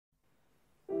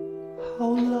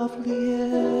How lovely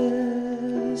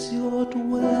is your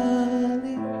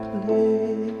dwelling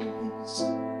place,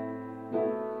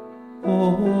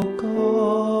 O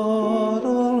God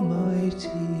Almighty.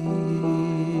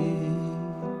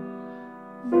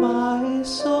 My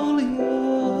soul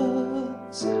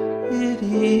yearns, it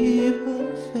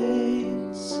even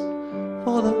faints,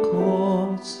 for the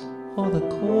courts of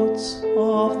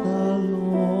the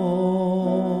Lord.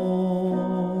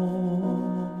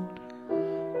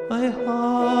 My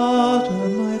heart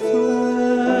and my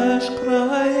flesh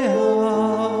cry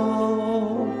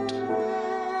out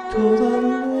to the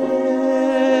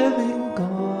living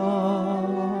God.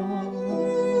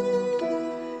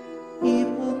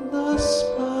 Even the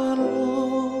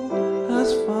sparrow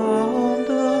has found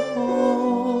a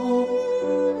home,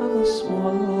 and the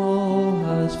swallow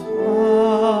has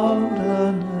found a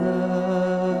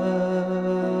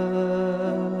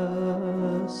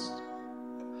nest.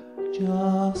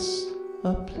 Just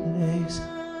a place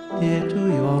near to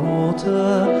your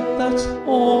altar, that's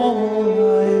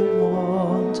all I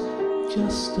want.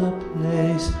 Just a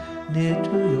place near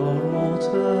to your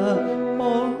altar,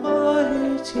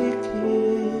 Almighty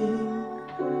King.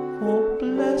 For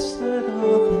blessed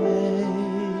are they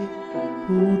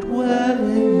who dwell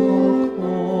in your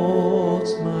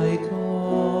courts, my God.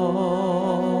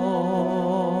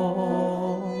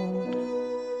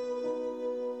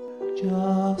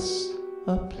 Just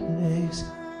a place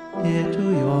near to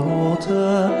your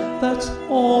altar, that's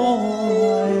all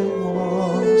I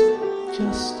want.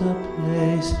 Just a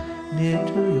place near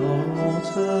to your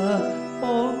altar,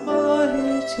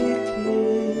 Almighty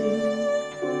King.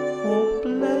 For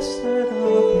blessed are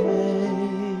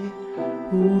they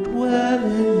who dwell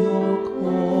in your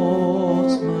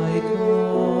courts, my God.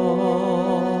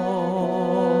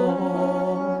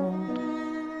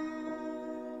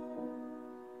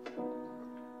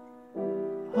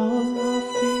 How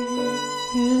lovely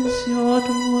is your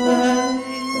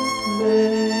dwelling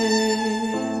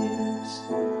place,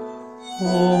 O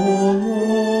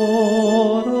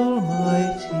Lord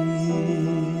Almighty.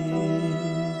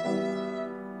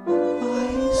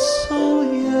 My soul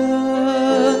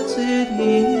yearns, it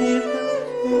even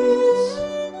faints,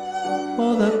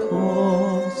 for the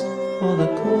courts of the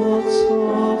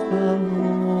Lord.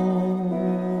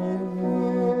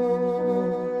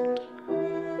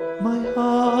 My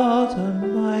heart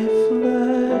and my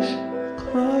flesh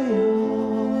cry out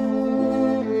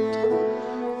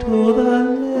to the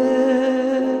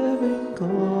living God.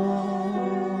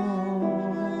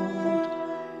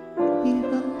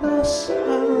 Even the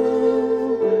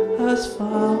sparrow has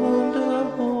found a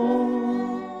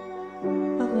home,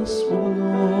 and the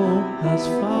swallow has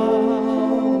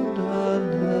found a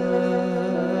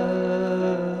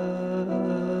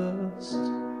nest.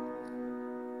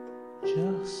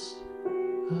 Just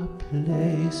a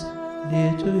place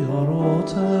near to your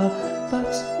altar,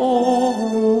 that's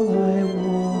all I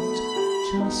want.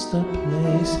 Just a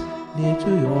place near to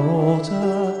your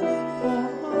altar,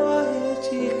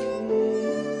 Almighty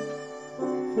King.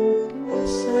 For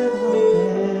blessed are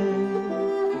they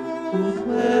who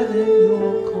dwell in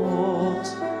your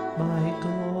courts, my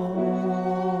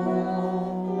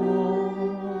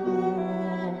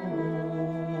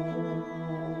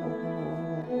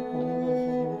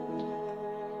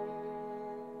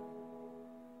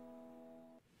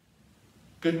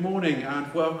Good morning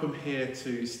and welcome here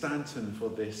to Stanton for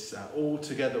this all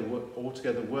together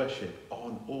worship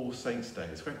on All Saints' Day.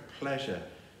 It's a great pleasure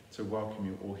to welcome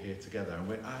you all here together.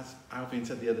 And as Alvin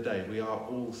said the other day, we are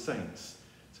all saints,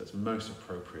 so it's most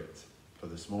appropriate for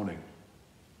this morning.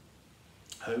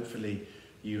 Hopefully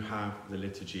you have the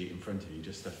liturgy in front of you.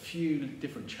 Just a few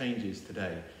different changes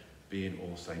today being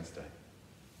All Saints' Day.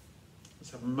 Let's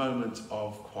have a moment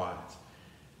of quiet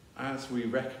as we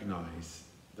recognise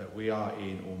that we are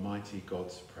in Almighty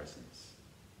God's presence.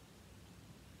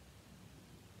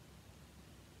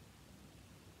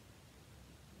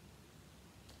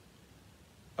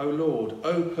 O Lord,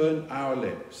 open our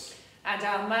lips, and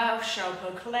our mouth shall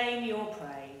proclaim your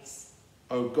praise.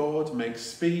 O God, make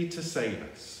speed to save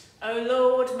us. O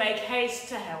Lord, make haste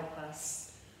to help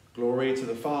us. Glory to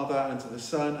the Father, and to the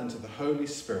Son, and to the Holy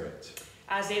Spirit.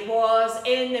 As it was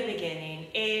in the beginning,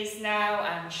 is now,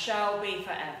 and shall be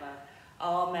forever.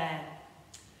 Amen.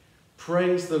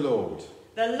 Praise the Lord.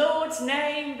 The Lord's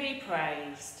name be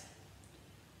praised.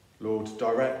 Lord,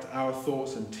 direct our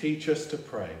thoughts and teach us to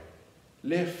pray.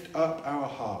 Lift up our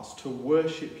hearts to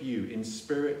worship you in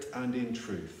spirit and in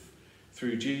truth.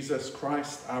 Through Jesus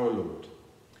Christ our Lord.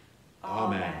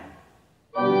 Amen.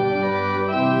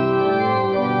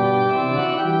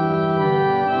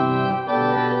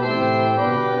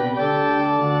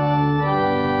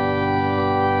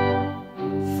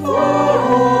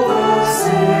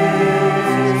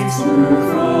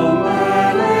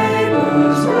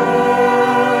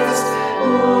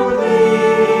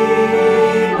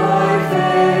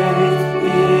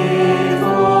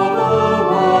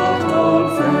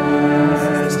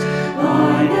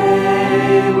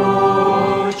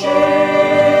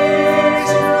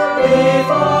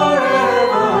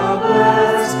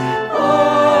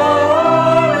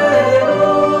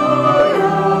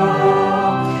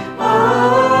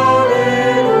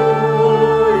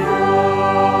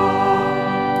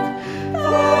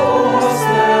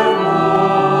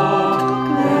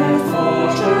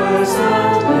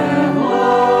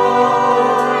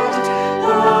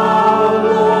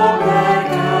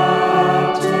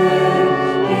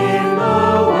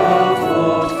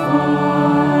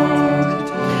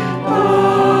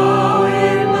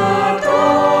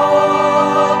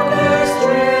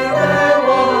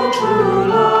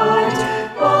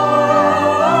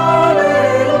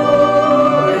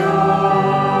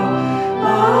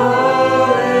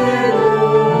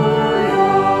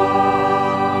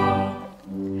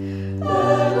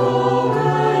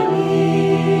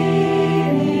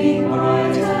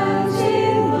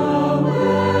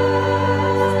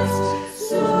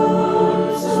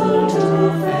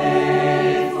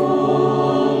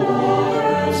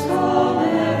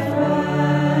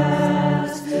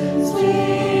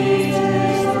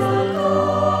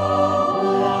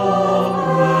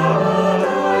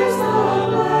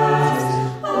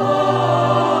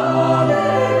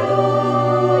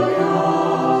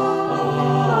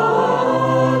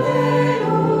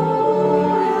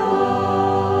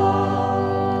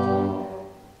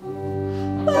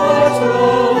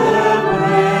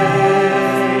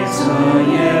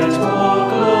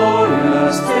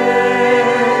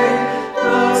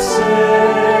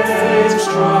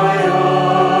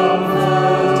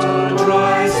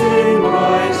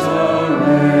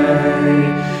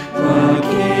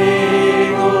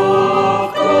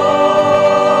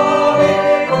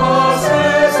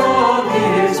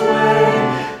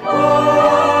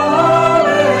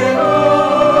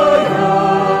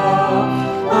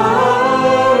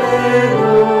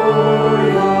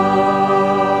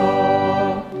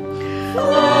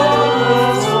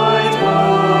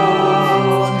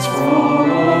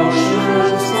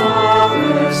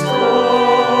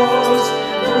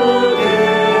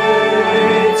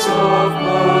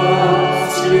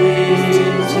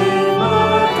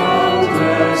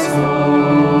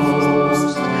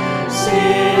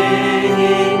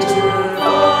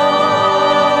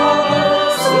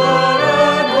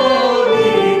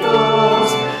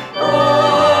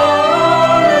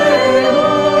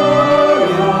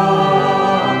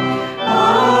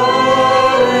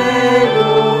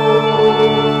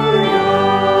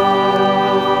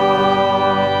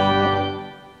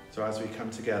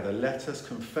 together, let us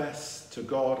confess to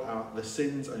God the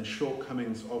sins and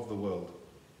shortcomings of the world.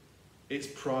 Its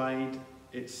pride,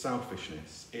 its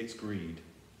selfishness, its greed,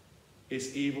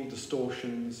 its evil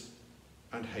distortions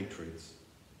and hatreds.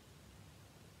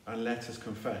 And let us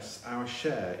confess our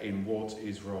share in what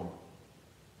is wrong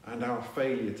and our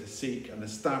failure to seek and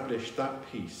establish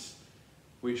that peace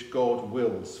which God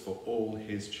wills for all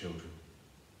his children.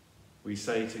 We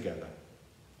say together,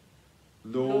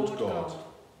 Lord God,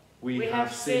 we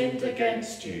have sinned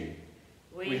against you.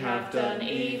 We have done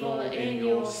evil in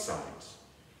your sight.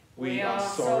 We are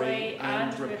sorry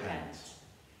and repent.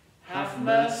 Have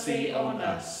mercy on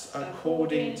us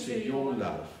according to your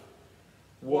love.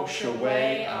 Wash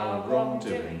away our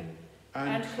wrongdoing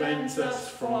and cleanse us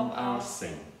from our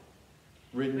sin.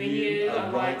 Renew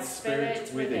a right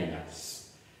spirit within us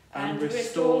and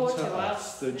restore to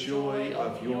us the joy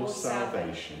of your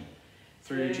salvation.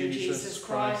 Through Jesus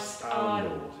Christ our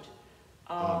Lord.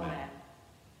 Amen.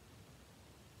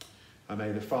 And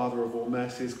may the Father of all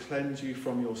mercies cleanse you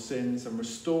from your sins and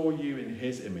restore you in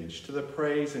his image to the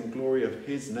praise and glory of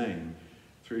his name,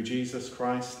 through Jesus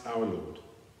Christ our Lord.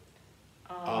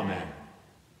 Amen.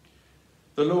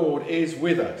 The Lord is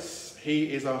with us.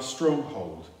 He is our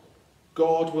stronghold.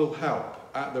 God will help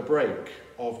at the break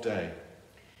of day.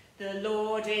 The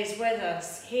Lord is with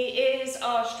us. He is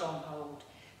our stronghold.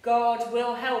 God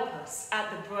will help us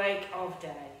at the break of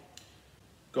day.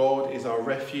 God is our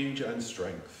refuge and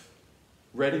strength,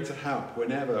 ready to help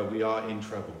whenever we are in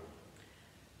trouble.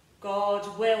 God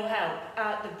will help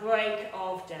at the break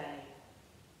of day.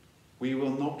 We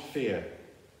will not fear,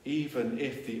 even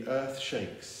if the earth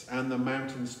shakes and the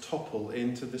mountains topple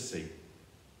into the sea.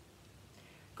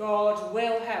 God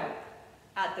will help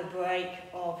at the break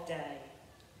of day.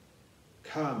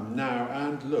 Come now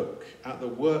and look at the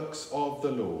works of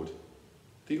the Lord,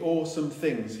 the awesome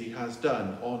things he has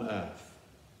done on earth.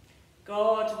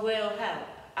 God will help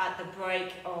at the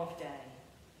break of day.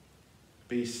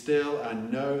 Be still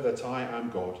and know that I am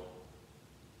God.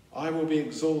 I will be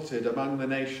exalted among the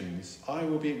nations. I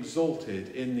will be exalted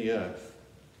in the earth.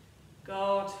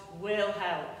 God will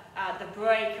help at the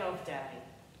break of day.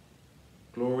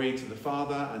 Glory to the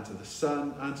Father, and to the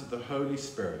Son, and to the Holy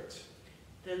Spirit.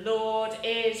 The Lord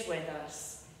is with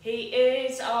us. He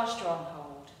is our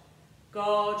stronghold.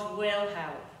 God will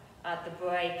help at the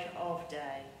break of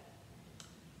day.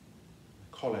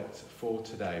 Collect for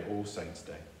today, All Saints'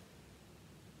 Day.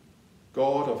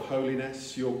 God of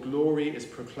holiness, your glory is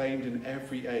proclaimed in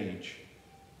every age.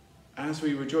 As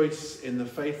we rejoice in the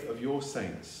faith of your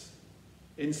saints,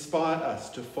 inspire us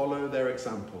to follow their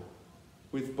example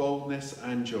with boldness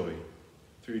and joy,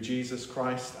 through Jesus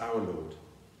Christ our Lord.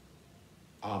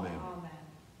 Amen. Amen.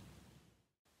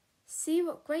 See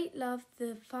what great love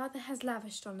the Father has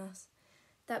lavished on us,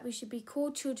 that we should be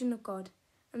called children of God,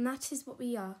 and that is what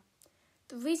we are.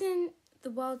 The reason the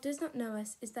world does not know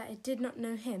us is that it did not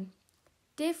know him.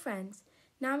 Dear friends,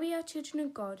 now we are children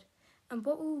of God, and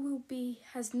what we will be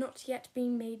has not yet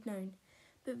been made known.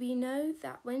 But we know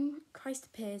that when Christ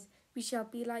appears, we shall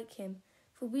be like him,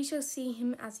 for we shall see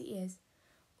him as he is.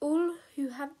 All who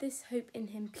have this hope in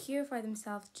him purify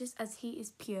themselves just as he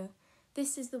is pure.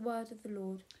 This is the word of the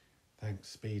Lord.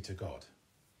 Thanks be to God.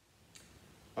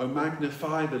 O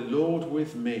magnify the Lord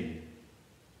with me.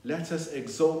 Let us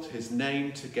exalt his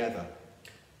name together.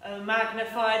 O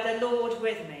magnify the Lord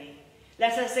with me.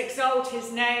 Let us exalt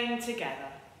his name together.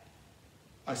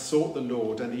 I sought the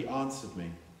Lord, and he answered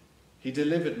me. He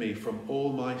delivered me from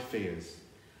all my fears.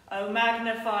 O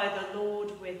magnify the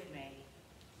Lord with me.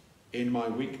 In my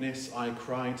weakness I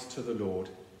cried to the Lord.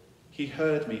 He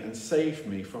heard me and saved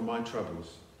me from my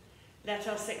troubles. Let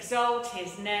us exalt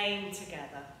his name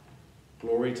together.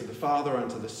 Glory to the Father, and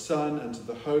to the Son, and to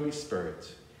the Holy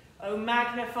Spirit. O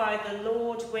magnify the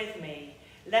Lord with me.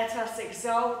 Let us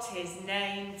exalt his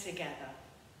name together.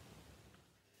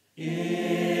 If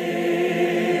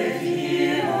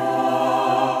ye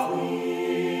are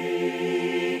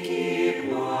weak, keep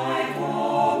my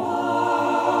forward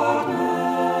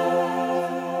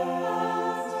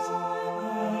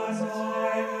as I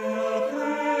will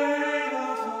pray the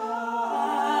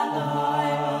Father,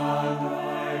 and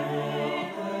I will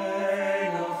pray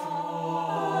the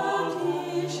Father,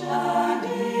 and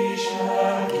he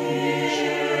shall give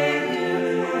you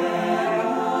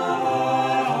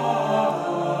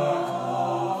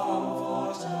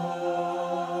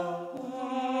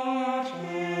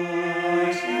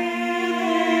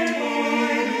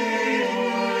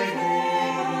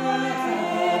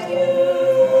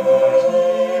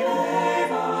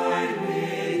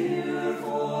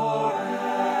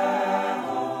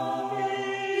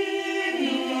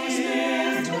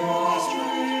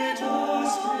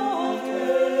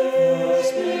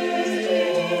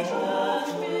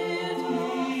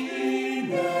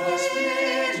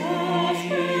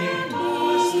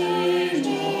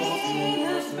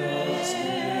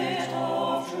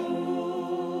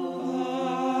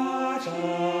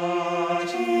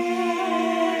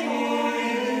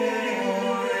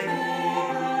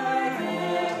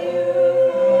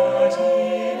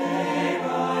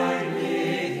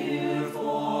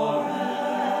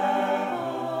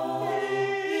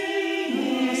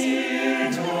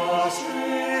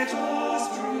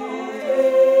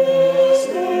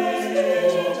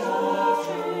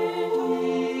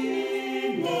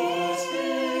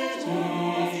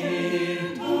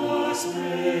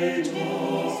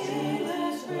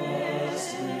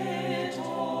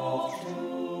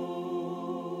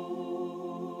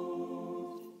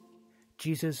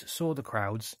Jesus saw the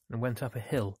crowds and went up a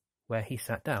hill, where he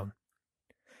sat down.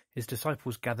 His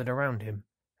disciples gathered around him,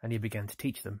 and he began to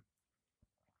teach them.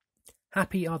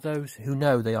 Happy are those who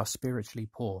know they are spiritually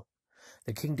poor.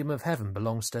 The kingdom of heaven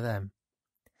belongs to them.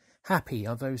 Happy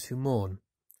are those who mourn.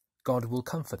 God will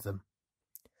comfort them.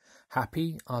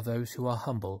 Happy are those who are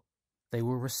humble. They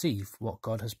will receive what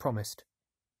God has promised.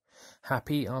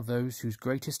 Happy are those whose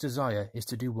greatest desire is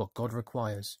to do what God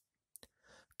requires.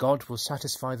 God will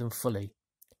satisfy them fully.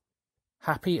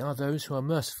 Happy are those who are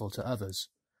merciful to others.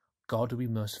 God will be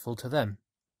merciful to them.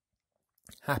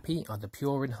 Happy are the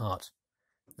pure in heart.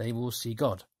 They will see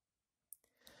God.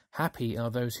 Happy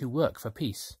are those who work for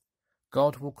peace.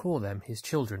 God will call them his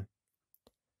children.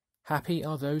 Happy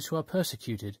are those who are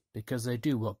persecuted because they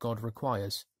do what God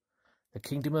requires. The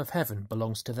kingdom of heaven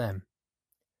belongs to them.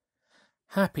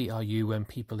 Happy are you when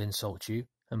people insult you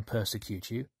and persecute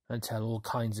you and tell all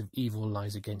kinds of evil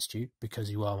lies against you because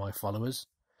you are my followers.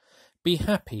 Be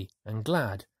happy and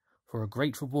glad, for a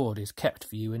great reward is kept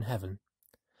for you in heaven.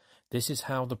 This is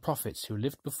how the prophets who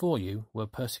lived before you were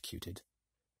persecuted.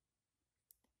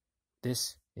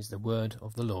 This is the word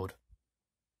of the Lord.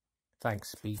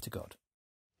 Thanks be to God.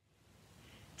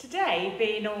 Today,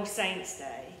 being All Saints'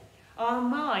 Day, our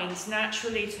minds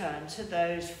naturally turn to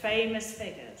those famous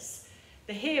figures,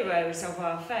 the heroes of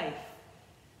our faith,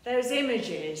 those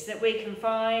images that we can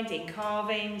find in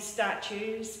carvings,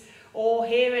 statues, or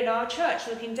here in our church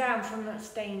looking down from the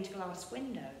stained glass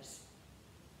windows.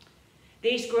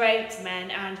 These great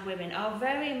men and women are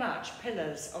very much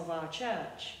pillars of our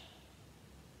church.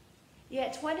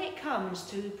 Yet when it comes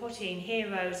to putting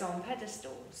heroes on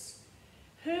pedestals,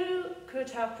 who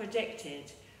could have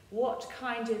predicted what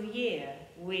kind of year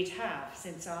we'd have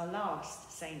since our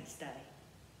last Saints' Day?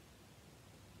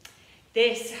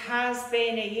 This has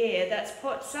been a year that's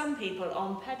put some people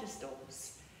on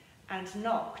pedestals and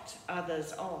knocked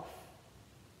others off.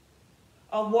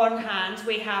 On one hand,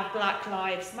 we have Black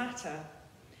Lives Matter,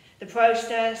 the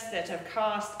protests that have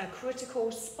cast a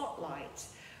critical spotlight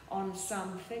on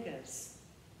some figures.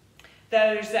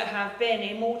 Those that have been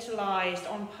immortalised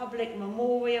on public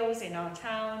memorials in our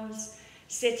towns,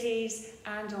 cities,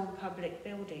 and on public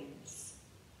buildings.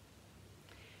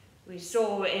 We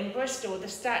saw in Bristol the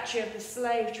statue of the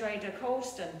slave trader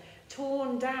Colston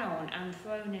torn down and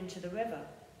thrown into the river.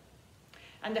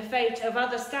 And the fate of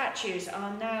other statues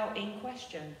are now in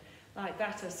question, like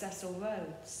that of Cecil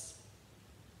Rhodes.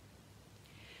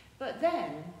 But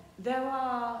then there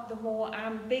are the more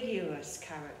ambiguous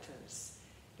characters,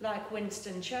 like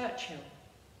Winston Churchill,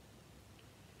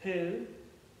 who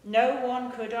no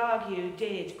one could argue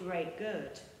did great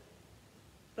good,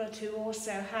 but who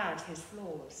also had his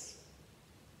flaws.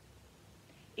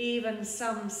 Even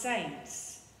some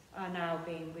saints are now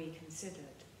being reconsidered.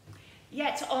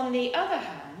 Yet on the other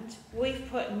hand, we've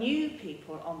put new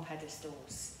people on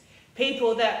pedestals,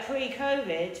 people that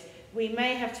pre-COVID we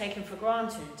may have taken for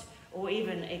granted or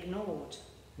even ignored.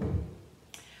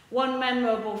 One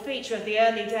memorable feature of the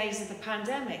early days of the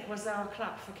pandemic was our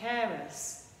Clap for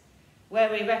Carers,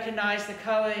 where we recognised the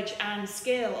courage and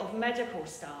skill of medical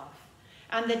staff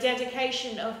and the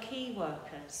dedication of key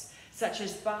workers, such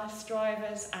as bus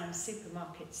drivers and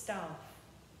supermarket staff.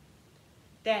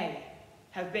 They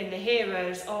have been the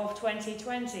heroes of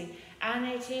 2020, and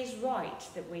it is right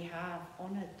that we have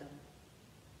honoured them.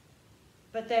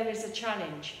 But there is a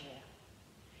challenge here,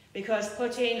 because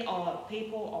putting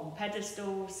people on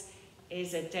pedestals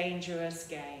is a dangerous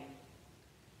game.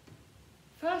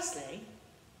 Firstly,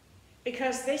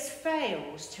 because this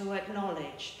fails to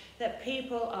acknowledge that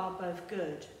people are both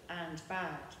good and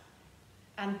bad,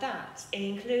 and that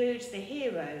includes the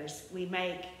heroes we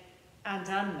make and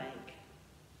unmake.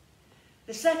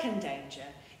 The second danger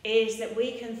is that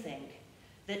we can think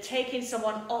that taking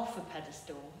someone off a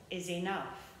pedestal is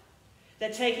enough,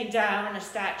 that taking down a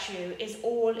statue is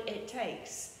all it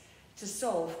takes to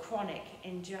solve chronic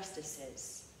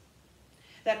injustices,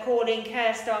 that calling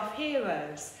care staff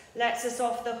heroes lets us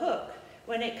off the hook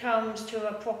when it comes to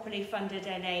a properly funded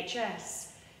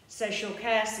NHS, social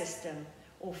care system,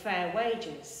 or fair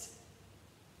wages,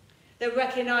 that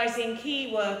recognising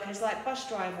key workers like bus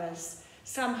drivers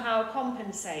somehow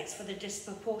compensates for the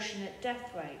disproportionate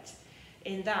death rate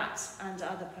in that and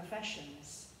other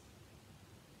professions.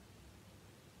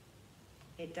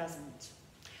 It doesn't.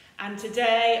 And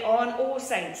today, on All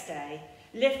Saints' Day,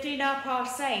 lifting up our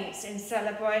saints in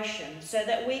celebration so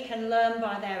that we can learn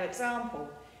by their example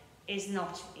is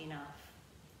not enough,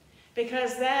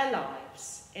 because their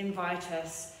lives invite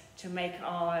us to make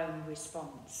our own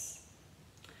response.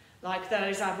 Like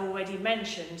those I've already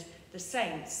mentioned, the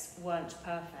saints weren't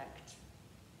perfect.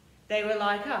 They were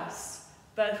like us,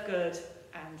 both good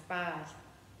and bad.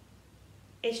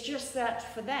 It's just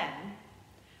that for them,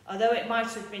 although it might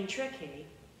have been tricky,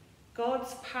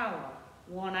 God's power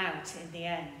won out in the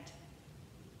end.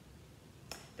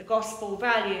 The gospel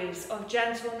values of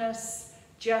gentleness,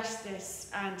 justice,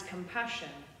 and compassion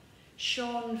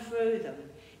shone through them,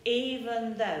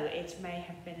 even though it may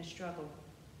have been a struggle.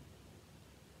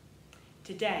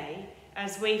 Today,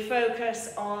 as we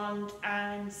focus on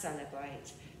and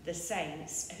celebrate the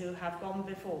saints who have gone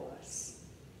before us,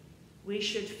 we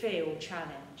should feel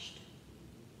challenged.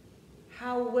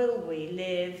 How will we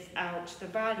live out the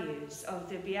values of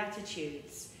the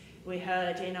Beatitudes we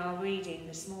heard in our reading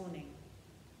this morning?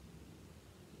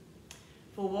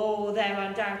 For all their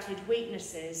undoubted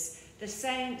weaknesses, the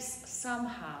saints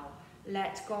somehow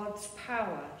let God's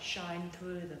power shine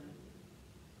through them.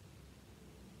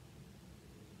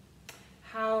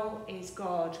 How is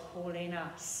God calling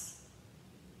us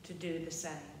to do the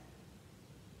same?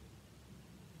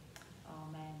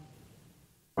 Amen.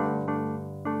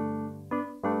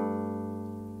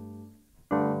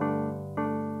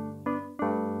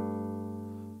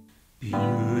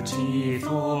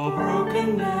 Beautiful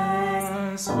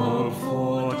brokenness, hope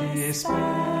for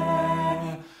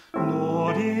despair.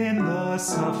 Lord, in the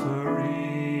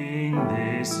suffering,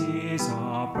 this is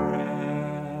our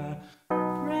prayer.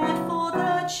 Bread for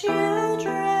the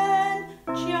children,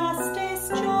 justice,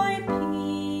 joy,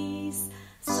 peace.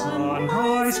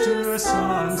 Sunrise to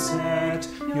sunset,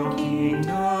 your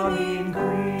kingdom increase.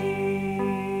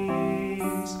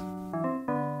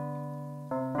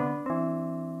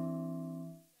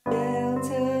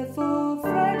 Shelter for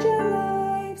fragile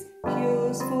lives,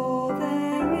 cures for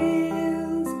their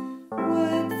ills.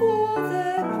 Work for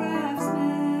the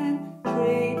craftsmen,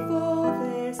 trade for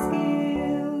their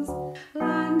skills.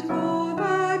 Land for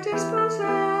the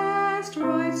dispossessed,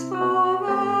 rights for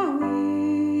the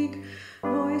weak.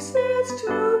 Voices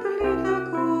to plead the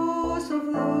cause of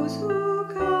those who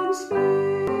can't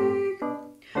speak.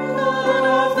 Lord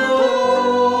of the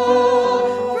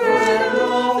poor, friend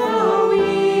of the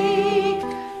weak,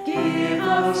 give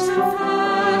us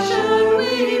compassion,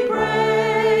 we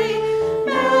pray.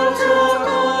 Melt our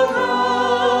cold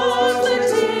hearts with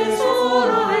tears fall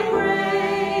like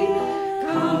rain.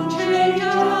 Come change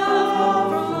our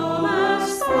love from a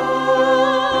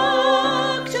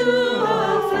spark to a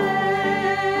flame.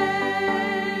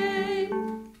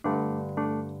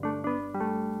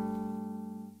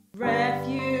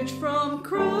 Refuge from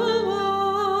cruel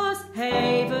wars,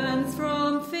 havens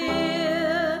from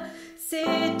fear,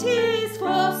 cities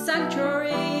for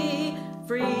sanctuary,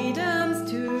 freedoms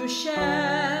to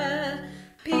share.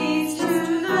 Peace to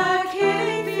the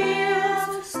killing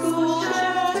fields,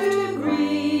 scorched to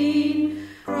green.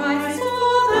 Christ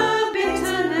for the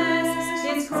bitterness,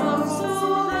 His cross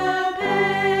for the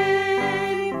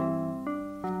pain.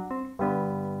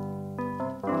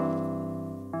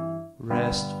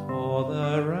 Rest for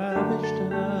the ravished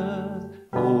earth,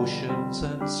 oceans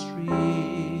and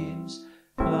streams,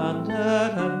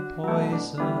 plundered and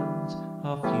poisoned,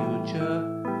 our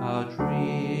future, our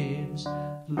dreams.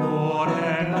 Lord,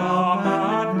 end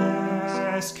our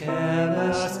madness,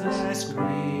 carelessness,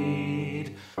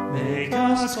 greed. Make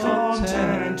us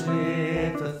content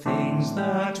with the things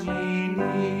that we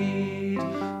need.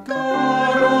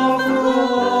 God of the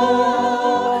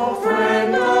poor,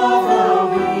 friend of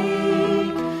the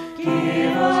weak,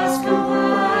 give us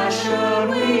compassion,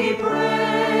 we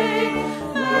pray.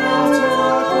 Melt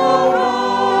our cold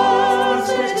hearts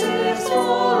with tears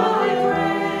fall like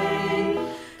rain.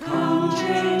 Come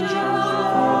change our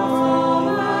love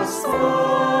from a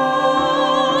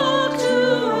spark to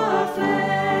a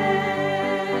flame.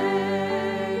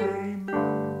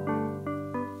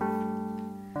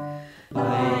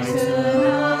 Lighten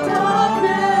our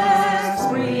darkness,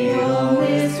 breathe on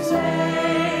this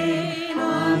flame,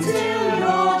 until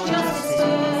your justice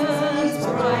turns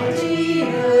brightly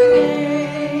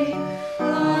again.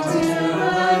 Until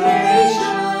the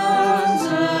nations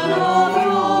learn of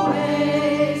your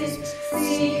ways,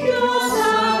 seek your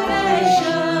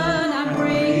salvation and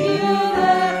bring you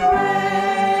their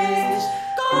praise.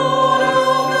 God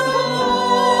of the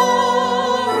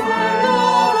poor, friend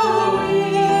of the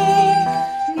weak,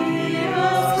 give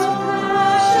us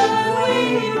compassion, we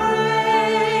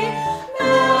pray.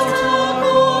 Melt our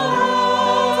cold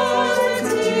hearts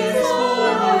with tears fall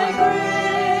like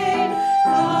rain.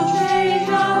 Come change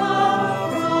our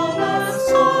love from a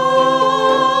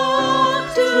spark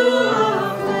to a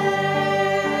flame.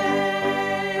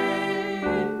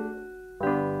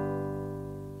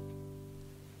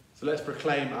 So let's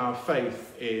proclaim our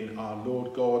faith in our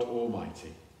Lord God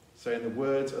Almighty. So in the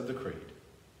words of the Creed,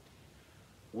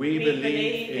 We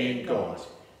believe in God,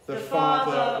 the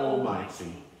Father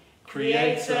Almighty,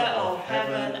 creator of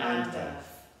heaven and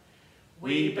earth.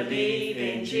 We believe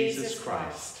in Jesus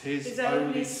Christ, his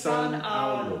only Son,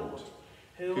 our Lord,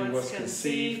 who was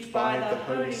conceived by the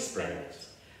Holy Spirit,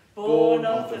 born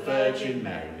of the Virgin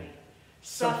Mary,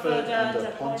 suffered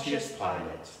under Pontius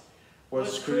Pilate,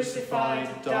 was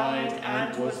crucified, died,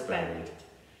 and was buried.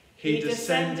 He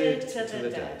descended to the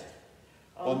dead.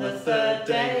 On the third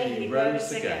day he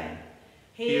rose again.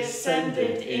 He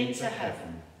ascended into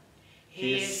heaven.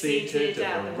 He is seated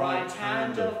at the right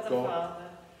hand of the Father,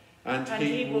 and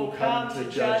he will come to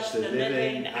judge the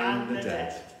living and the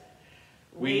dead.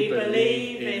 We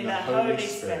believe in the Holy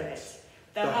Spirit,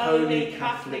 the Holy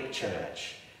Catholic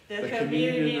Church, the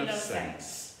communion of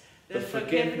saints, the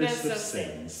forgiveness of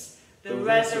sins, the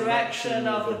resurrection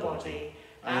of the body,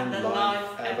 and the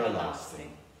life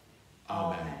everlasting.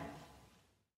 Amen.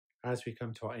 As we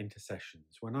come to our intercessions,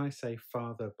 when I say,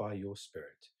 Father, by your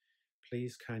Spirit,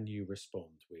 please can you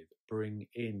respond with, bring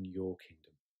in your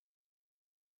kingdom.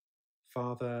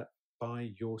 Father,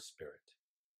 by your Spirit,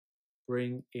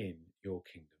 bring in your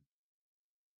kingdom.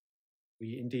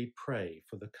 We indeed pray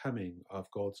for the coming of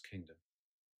God's kingdom.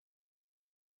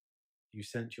 You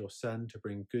sent your Son to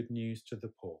bring good news to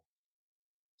the poor,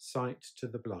 sight to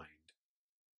the blind,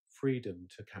 freedom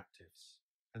to captives,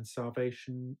 and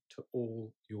salvation to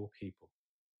all your people.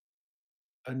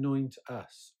 Anoint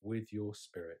us with your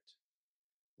Spirit.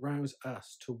 Rouse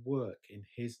us to work in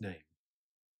his name.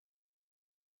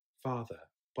 Father,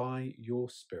 by your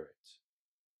Spirit,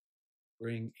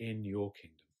 bring in your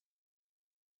kingdom.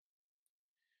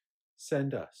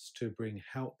 Send us to bring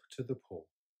help to the poor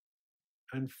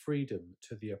and freedom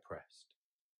to the oppressed.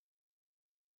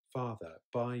 Father,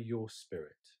 by your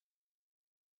Spirit,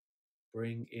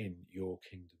 bring in your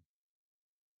kingdom.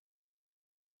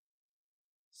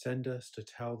 Send us to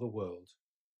tell the world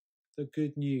the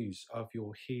good news of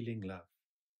your healing love.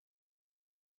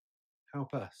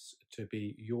 Help us to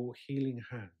be your healing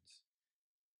hands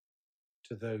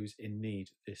to those in need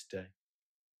this day.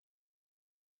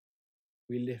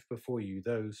 We lift before you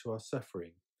those who are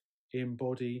suffering in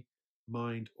body,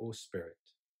 mind, or spirit.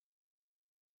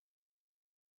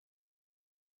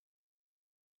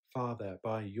 Father,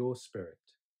 by your Spirit,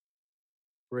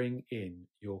 bring in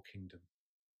your kingdom.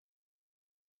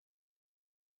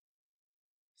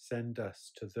 Send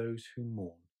us to those who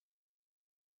mourn,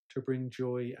 to bring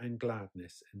joy and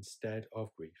gladness instead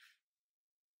of grief,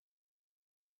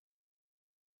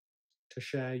 to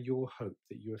share your hope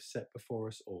that you have set before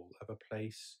us all of a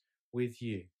place with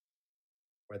you,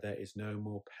 where there is no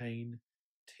more pain,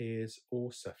 tears,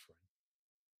 or suffering.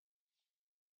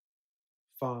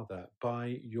 Father,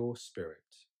 by your Spirit,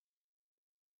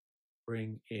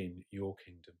 bring in your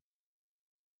kingdom.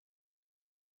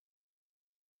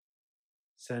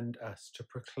 Send us to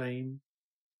proclaim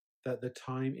that the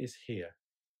time is here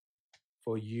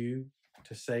for you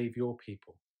to save your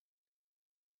people.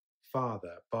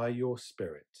 Father, by your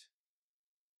Spirit,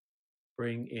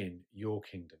 bring in your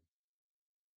kingdom.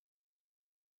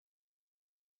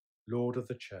 Lord of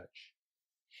the Church,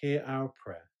 hear our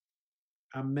prayer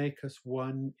and make us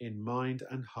one in mind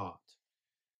and heart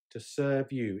to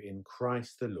serve you in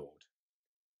Christ the Lord.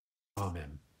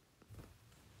 Amen.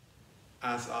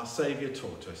 As our Saviour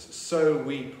taught us, so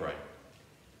we pray.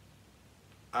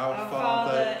 Our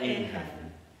Father in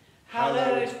heaven,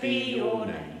 hallowed be your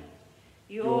name.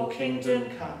 Your kingdom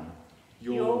come,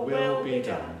 your will be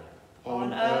done,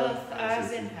 on earth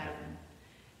as in heaven.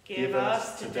 Give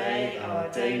us today our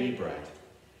daily bread.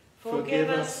 Forgive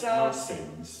us our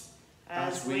sins,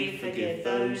 as we forgive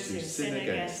those who sin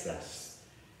against us.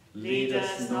 Lead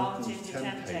us not into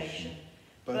temptation,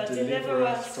 but deliver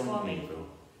us from evil.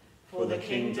 For the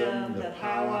kingdom, the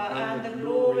power, and the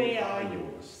glory are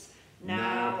yours,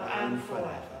 now and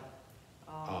forever.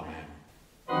 Amen.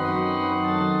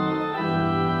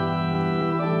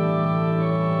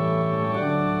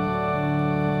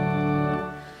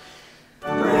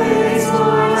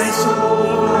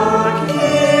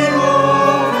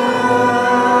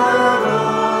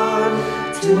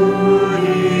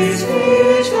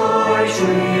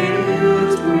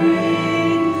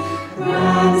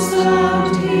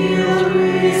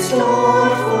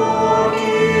 Restored,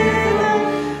 forgiven,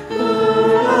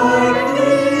 who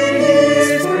are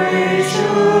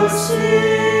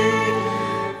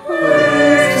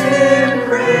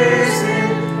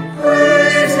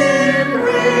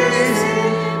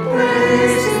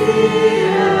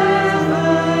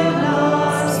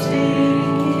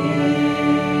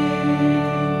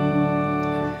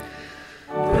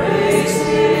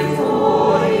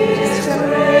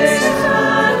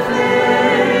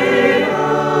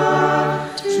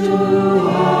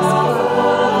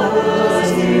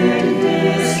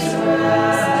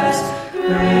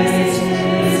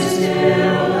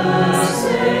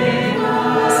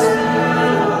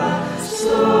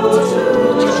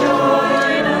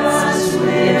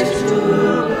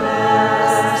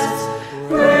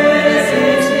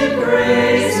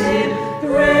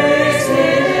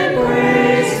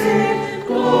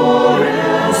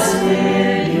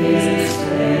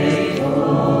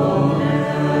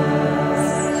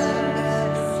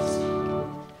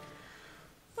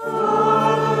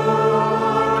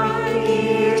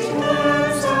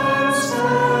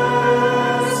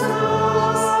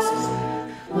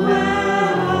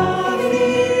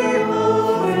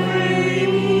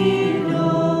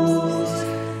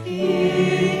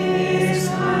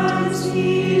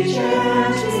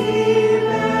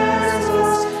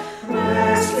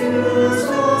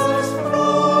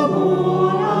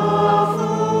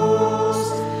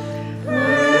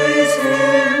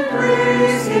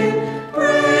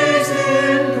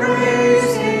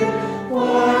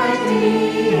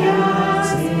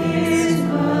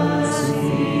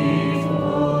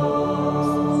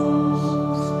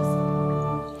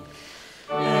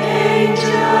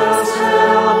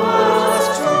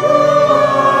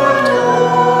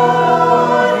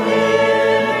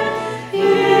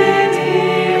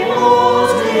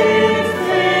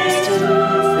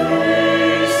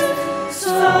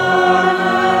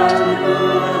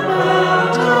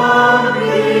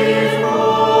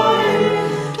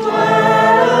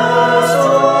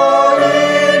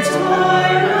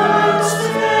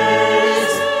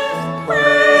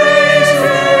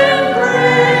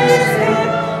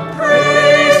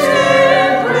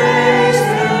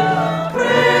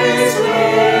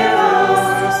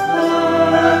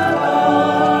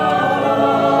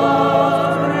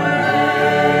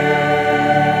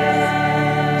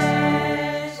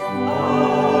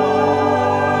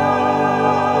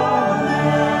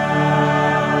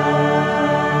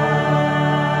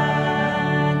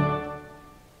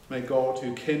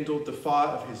who kindled the fire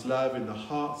of his love in the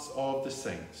hearts of the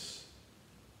saints,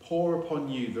 pour upon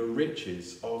you the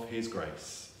riches of his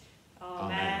grace.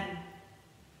 Amen.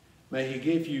 May he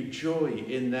give you joy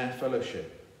in their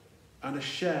fellowship and a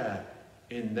share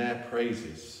in their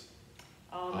praises.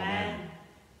 Amen.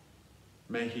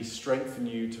 May he strengthen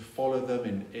you to follow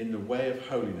them in the way of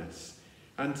holiness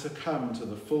and to come to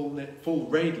the full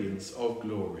radiance of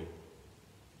glory.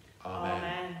 Amen.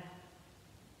 Amen.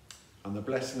 And the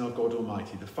blessing of God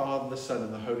Almighty, the Father, the Son,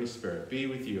 and the Holy Spirit be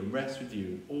with you and rest with you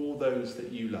and all those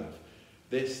that you love,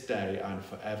 this day and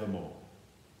forevermore.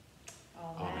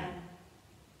 Amen.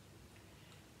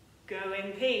 Go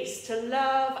in peace to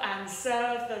love and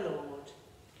serve the Lord.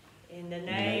 In the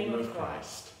name of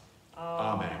Christ.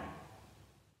 Amen.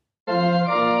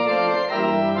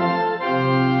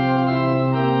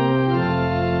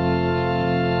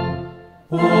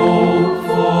 Oh,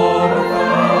 for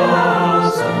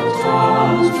 1,000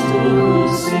 tongues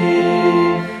to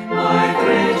sing my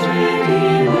great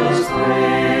Redeemer's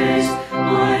praise,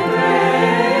 my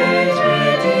great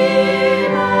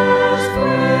Redeemer's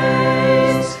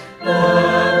praise. The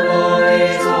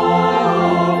glories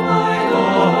of my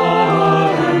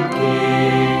God and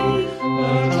King,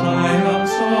 the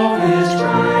triumphs of his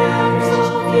praise,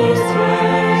 his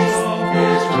praise,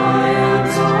 his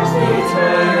triumphs of his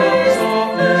praise.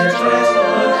 The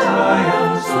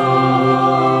triumphs of